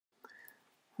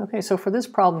Okay, so for this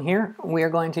problem here, we are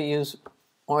going to use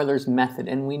Euler's method,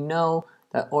 and we know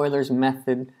that Euler's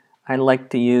method, I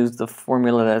like to use the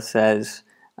formula that says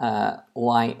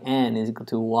yn is equal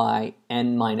to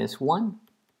yn minus 1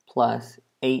 plus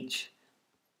h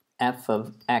f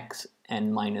of x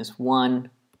n minus 1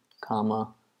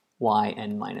 comma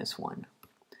yn minus 1.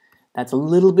 That's a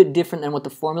little bit different than what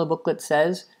the formula booklet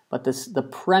says, but the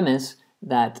premise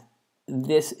that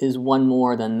this is one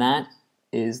more than that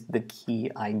is the key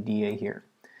idea here.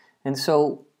 And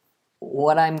so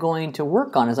what I'm going to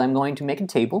work on is I'm going to make a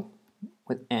table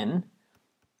with n,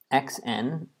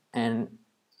 xn, and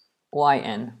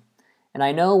yn. And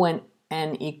I know when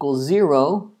n equals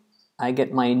 0, I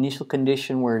get my initial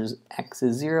condition where x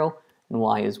is 0 and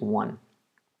y is 1.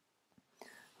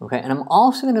 Okay, and I'm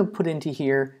also going to put into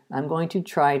here, I'm going to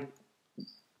try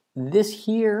this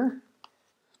here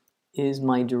is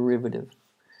my derivative.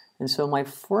 And so my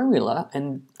formula,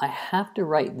 and I have to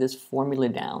write this formula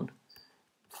down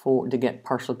to get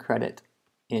partial credit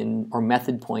in, or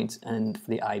method points, and for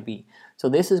the IB. So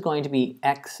this is going to be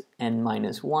xn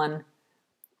minus 1,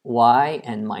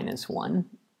 yn minus 1,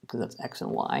 because that's x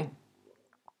and y.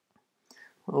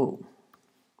 Oh,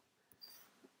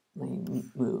 let me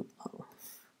move. Oh.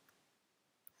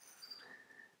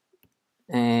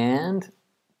 And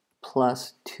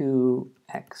plus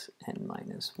 2xn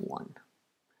minus 1.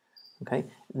 Okay,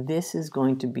 this is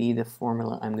going to be the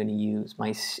formula I'm going to use.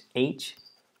 My h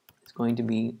is going to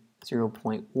be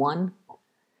 0.1,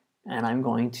 and I'm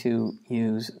going to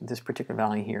use this particular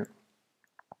value here.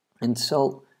 And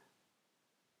so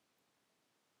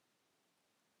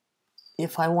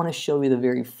if I want to show you the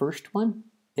very first one,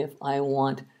 if I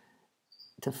want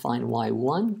to find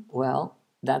y1, well,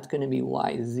 that's going to be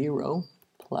y0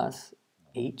 plus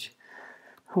h,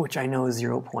 which I know is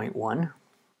 0.1.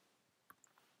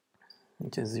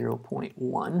 which is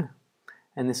 0.1,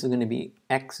 and this is going to be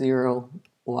x0,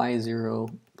 y0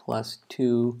 plus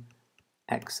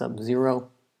 2x sub 0.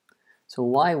 So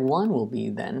y1 will be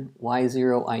then,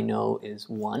 y0 I know is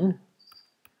 1,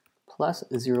 plus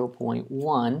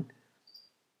 0.1,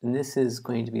 and this is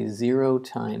going to be 0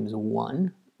 times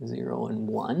 1, 0 and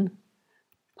 1,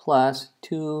 plus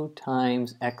 2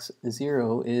 times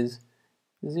x0 is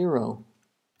 0.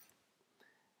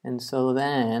 And so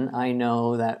then I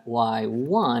know that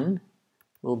y1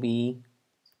 will be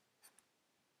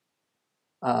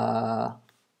 1.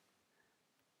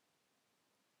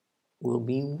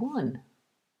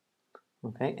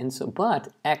 Okay, and so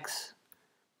but x,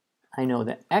 I know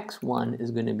that x1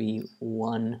 is going to be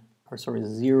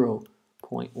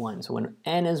 0.1. So when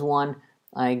n is 1,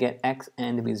 I get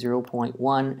xn to be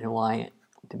 0.1 and y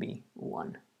to be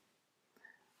 1.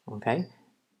 Okay.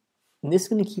 And this is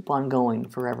going to keep on going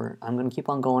forever. I'm going to keep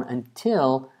on going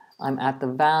until I'm at the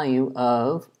value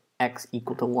of x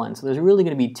equal to 1. So there's really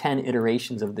going to be 10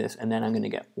 iterations of this, and then I'm going to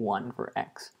get 1 for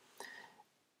x.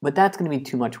 But that's going to be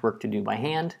too much work to do by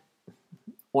hand.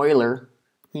 Euler,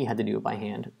 he had to do it by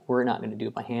hand. We're not going to do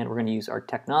it by hand. We're going to use our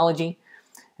technology.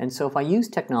 And so if I use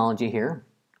technology here,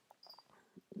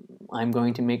 I'm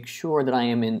going to make sure that I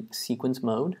am in sequence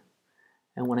mode.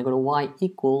 And when I go to y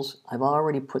equals, I've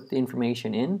already put the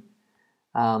information in.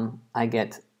 I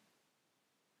get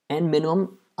n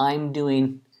minimum. I'm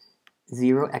doing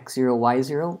 0, x0,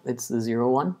 y0. It's the 0,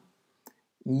 1.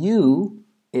 U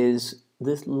is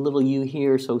this little u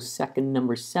here, so second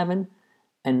number 7,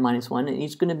 n minus 1. And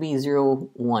it's going to be 0,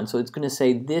 1. So it's going to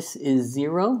say this is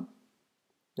 0.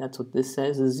 That's what this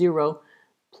says is 0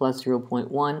 plus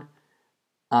 0.1.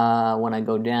 When I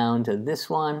go down to this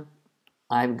one,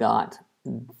 I've got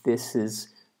this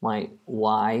is my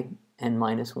y n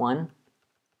minus 1.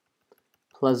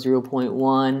 Plus 0.1,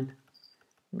 I'm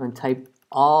going to type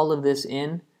all of this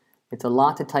in. It's a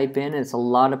lot to type in, and it's a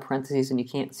lot of parentheses, and you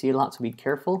can't see a lot, so be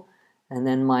careful. And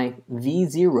then my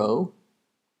v0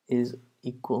 is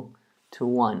equal to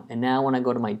 1. And now when I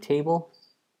go to my table,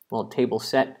 well, table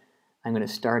set, I'm going to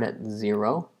start at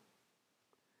 0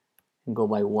 and go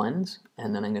by 1s,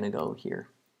 and then I'm going to go here.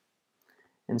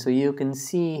 And so you can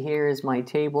see here is my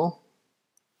table.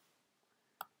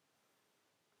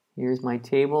 Here's my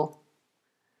table.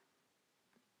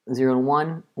 0 and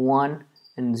 1, 1,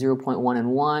 and 0.1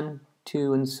 and 1,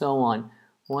 2, and so on.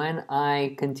 When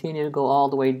I continue to go all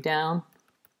the way down,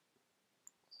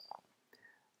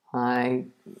 I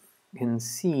can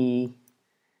see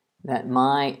that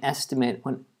my estimate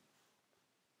when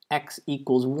x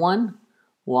equals 1,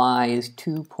 y is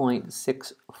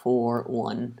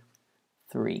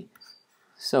 2.6413.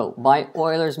 So by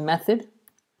Euler's method,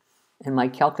 in my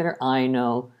calculator, I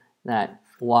know that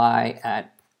y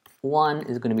at 1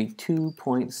 is going to be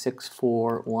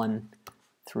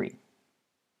 2.6413.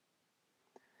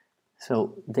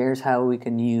 So there's how we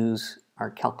can use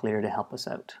our calculator to help us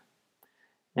out.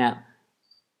 Now,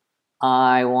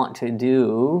 I want to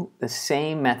do the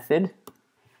same method,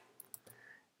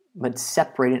 but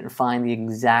separate it and find the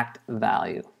exact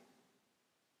value.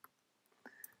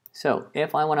 So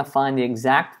if I want to find the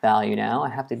exact value now, I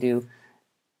have to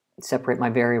separate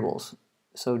my variables.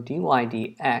 So dy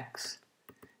dx,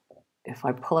 if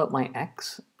I pull out my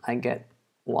x, I get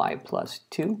y plus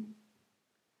 2.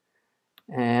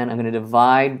 And I'm going to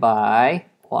divide by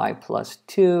y plus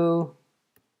 2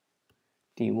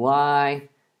 dy,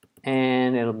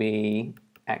 and it'll be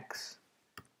x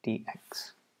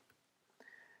dx.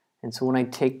 And so when I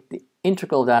take the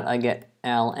integral of that, I get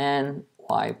ln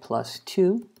y plus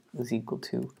 2 is equal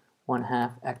to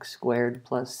 1/2 x squared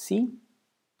plus c.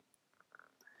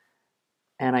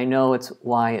 And I know it's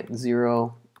y at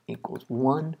 0 equals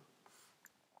 1.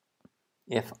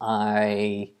 If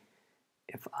I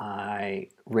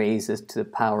raise this to the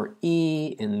power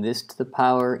e and this to the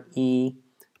power e,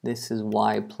 this is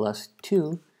y plus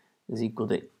 2 is equal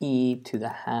to e to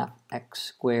the 1/2 x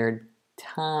squared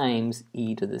times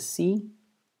e to the c.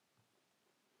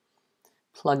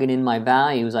 Plugging in my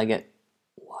values, I get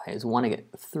y is 1, I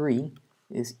get 3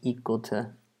 is equal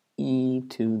to e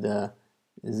to the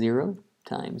 0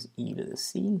 times e to the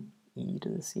c, e to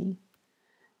the c.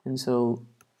 And so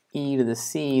e to the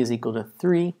c is equal to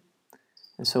 3.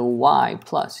 And so y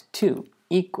plus 2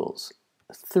 equals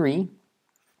 3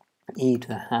 e to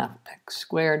the 1/2 x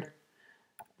squared.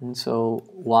 And so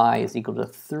y is equal to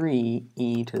 3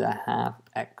 e to the 1/2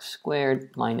 x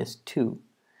squared minus 2.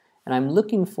 And I'm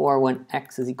looking for when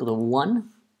x is equal to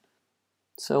 1.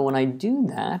 So when I do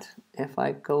that, if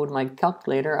I go to my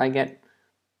calculator, I get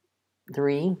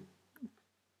 3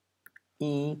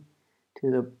 e to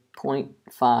the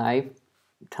 0.5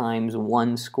 times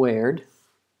 1 squared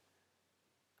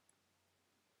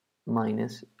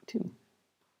minus 2.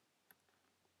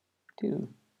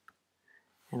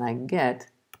 And I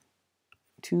get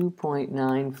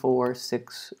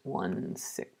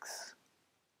 2.94616.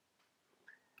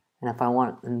 And if I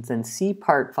want, and then C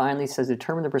part finally says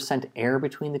determine the percent error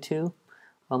between the two.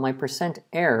 Well, my percent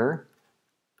error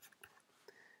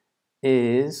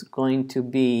is going to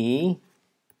be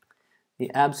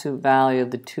the absolute value of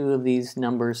the two of these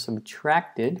numbers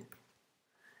subtracted.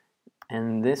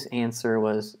 And this answer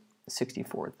was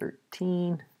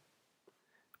 6413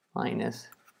 minus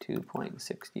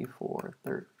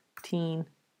 2.6413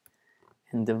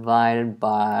 and divided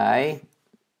by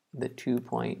the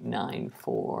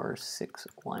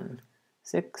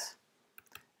 2.94616.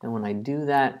 And when I do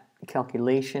that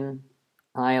calculation,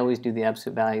 I always do the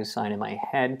absolute value sign in my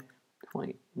head.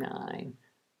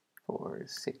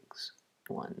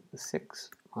 0.94616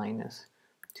 minus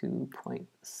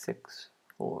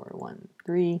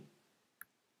 2.6413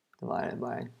 divided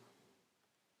by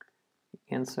the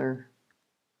answer.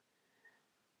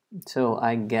 So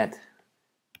I get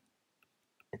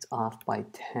it's off by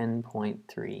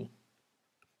 10.3%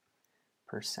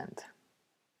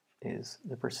 is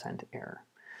the percent error.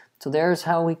 So there's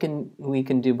how we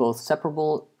can do both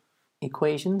separable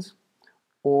equations,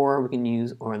 or we can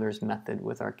use Euler's method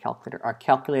with our calculator. Our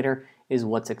calculator is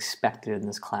what's expected in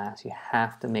this class. You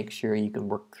have to make sure you can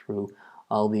work through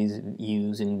all these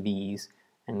u's and v's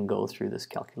and go through this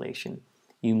calculation.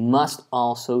 You must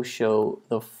also show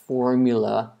the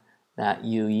formula that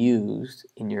you used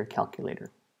in your calculator.